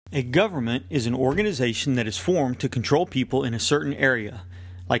A government is an organization that is formed to control people in a certain area,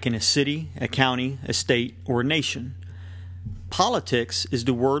 like in a city, a county, a state, or a nation. Politics is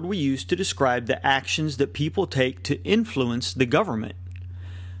the word we use to describe the actions that people take to influence the government.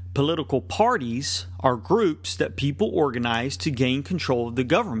 Political parties are groups that people organize to gain control of the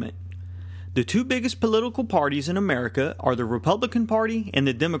government. The two biggest political parties in America are the Republican Party and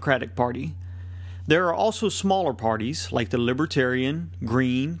the Democratic Party. There are also smaller parties like the Libertarian,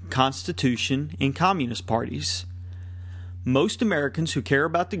 Green, Constitution, and Communist parties. Most Americans who care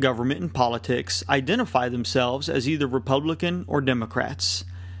about the government and politics identify themselves as either Republican or Democrats.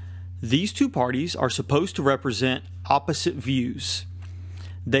 These two parties are supposed to represent opposite views.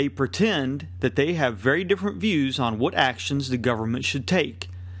 They pretend that they have very different views on what actions the government should take.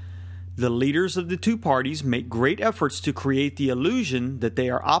 The leaders of the two parties make great efforts to create the illusion that they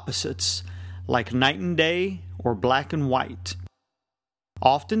are opposites, like night and day or black and white.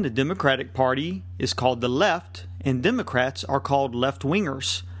 Often the Democratic Party is called the left and Democrats are called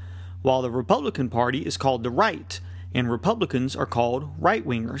left-wingers, while the Republican Party is called the right and Republicans are called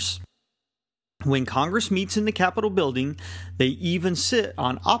right-wingers. When Congress meets in the Capitol building, they even sit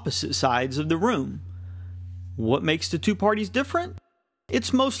on opposite sides of the room. What makes the two parties different?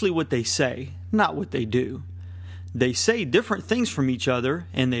 It's mostly what they say, not what they do. They say different things from each other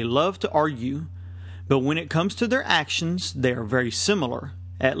and they love to argue, but when it comes to their actions, they are very similar,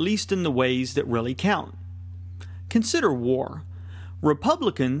 at least in the ways that really count. Consider war.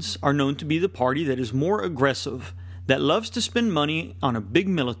 Republicans are known to be the party that is more aggressive, that loves to spend money on a big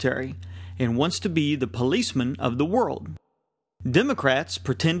military, and wants to be the policeman of the world. Democrats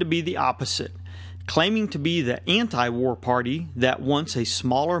pretend to be the opposite, claiming to be the anti-war party that wants a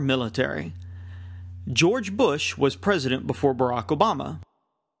smaller military. George Bush was president before Barack Obama.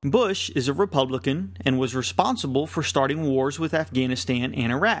 Bush is a Republican and was responsible for starting wars with Afghanistan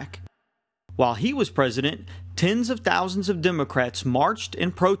and Iraq. While he was president, tens of thousands of Democrats marched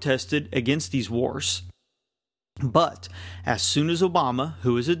and protested against these wars. But as soon as Obama,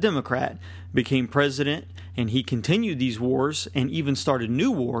 who is a Democrat, became president and he continued these wars and even started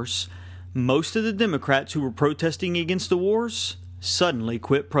new wars, most of the Democrats who were protesting against the wars suddenly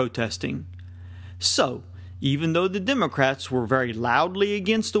quit protesting. So, even though the Democrats were very loudly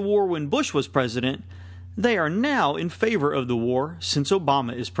against the war when Bush was president, they are now in favor of the war since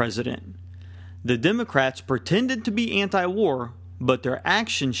Obama is president. The Democrats pretended to be anti-war, but their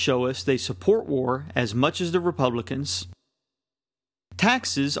actions show us they support war as much as the Republicans.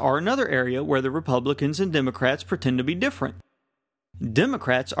 Taxes are another area where the Republicans and Democrats pretend to be different.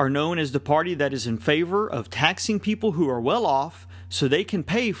 Democrats are known as the party that is in favor of taxing people who are well off so they can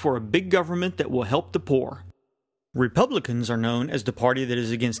pay for a big government that will help the poor. Republicans are known as the party that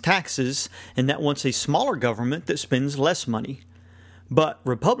is against taxes and that wants a smaller government that spends less money. But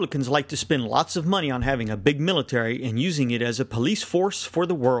Republicans like to spend lots of money on having a big military and using it as a police force for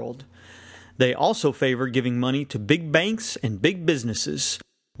the world. They also favor giving money to big banks and big businesses,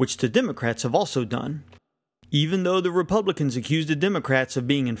 which the Democrats have also done. Even though the Republicans accuse the Democrats of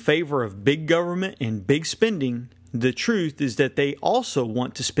being in favor of big government and big spending, the truth is that they also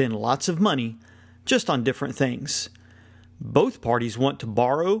want to spend lots of money, just on different things. Both parties want to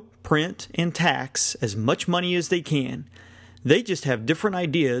borrow, print, and tax as much money as they can. They just have different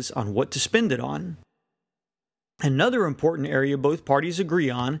ideas on what to spend it on. Another important area both parties agree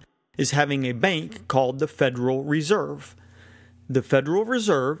on is having a bank called the Federal Reserve. The Federal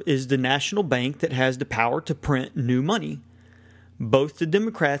Reserve is the national bank that has the power to print new money. Both the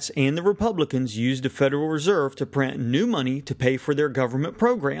Democrats and the Republicans use the Federal Reserve to print new money to pay for their government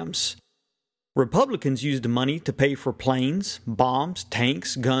programs. Republicans use the money to pay for planes, bombs,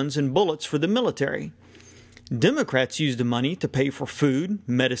 tanks, guns, and bullets for the military. Democrats use the money to pay for food,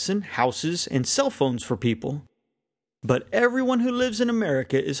 medicine, houses, and cell phones for people. But everyone who lives in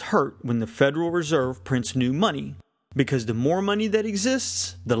America is hurt when the Federal Reserve prints new money, because the more money that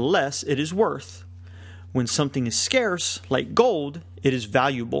exists, the less it is worth. When something is scarce, like gold, it is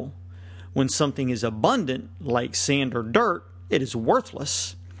valuable. When something is abundant, like sand or dirt, it is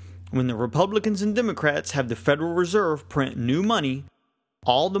worthless. When the Republicans and Democrats have the Federal Reserve print new money,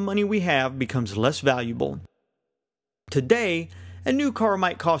 all the money we have becomes less valuable. Today, a new car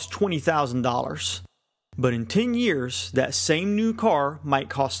might cost $20,000, but in 10 years, that same new car might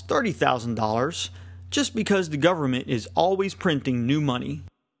cost $30,000 just because the government is always printing new money.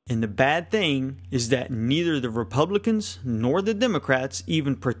 And the bad thing is that neither the Republicans nor the Democrats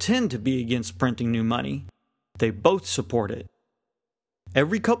even pretend to be against printing new money. They both support it.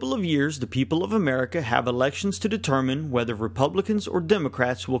 Every couple of years, the people of America have elections to determine whether Republicans or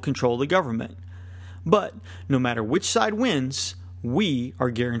Democrats will control the government. But no matter which side wins, we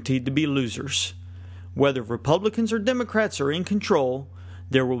are guaranteed to be losers. Whether Republicans or Democrats are in control,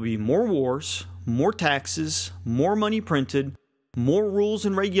 there will be more wars, more taxes, more money printed, more rules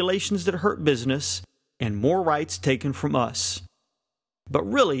and regulations that hurt business, and more rights taken from us. But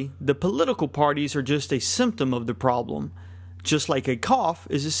really, the political parties are just a symptom of the problem, just like a cough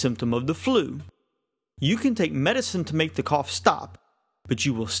is a symptom of the flu. You can take medicine to make the cough stop, but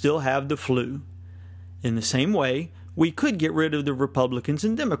you will still have the flu. In the same way, we could get rid of the Republicans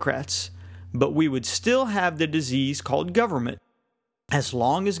and Democrats, but we would still have the disease called government. As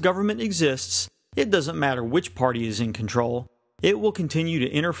long as government exists, it doesn't matter which party is in control, it will continue to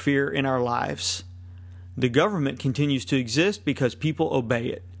interfere in our lives. The government continues to exist because people obey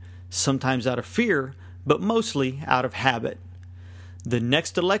it, sometimes out of fear, but mostly out of habit. The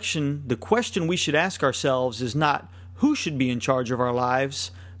next election, the question we should ask ourselves is not who should be in charge of our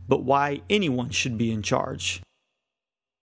lives, but why anyone should be in charge.